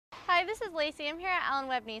Hi, this is Lacey. I'm here at Allen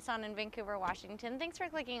Webb Nissan in Vancouver, Washington. Thanks for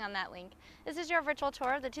clicking on that link. This is your virtual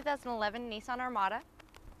tour of the 2011 Nissan Armada.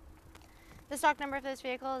 The stock number for this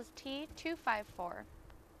vehicle is T254.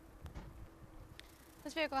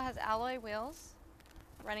 This vehicle has alloy wheels,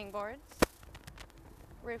 running boards,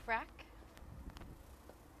 roof rack,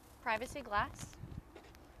 privacy glass.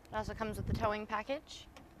 It also comes with the towing package,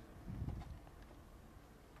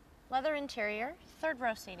 leather interior, third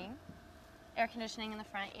row seating, air conditioning in the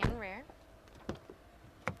front and rear,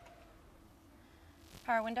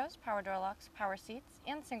 power windows, power door locks, power seats,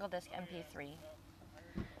 and single disc MP3.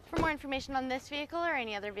 For more information on this vehicle or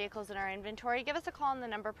any other vehicles in our inventory, give us a call on the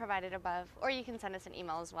number provided above, or you can send us an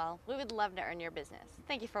email as well. We would love to earn your business.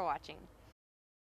 Thank you for watching.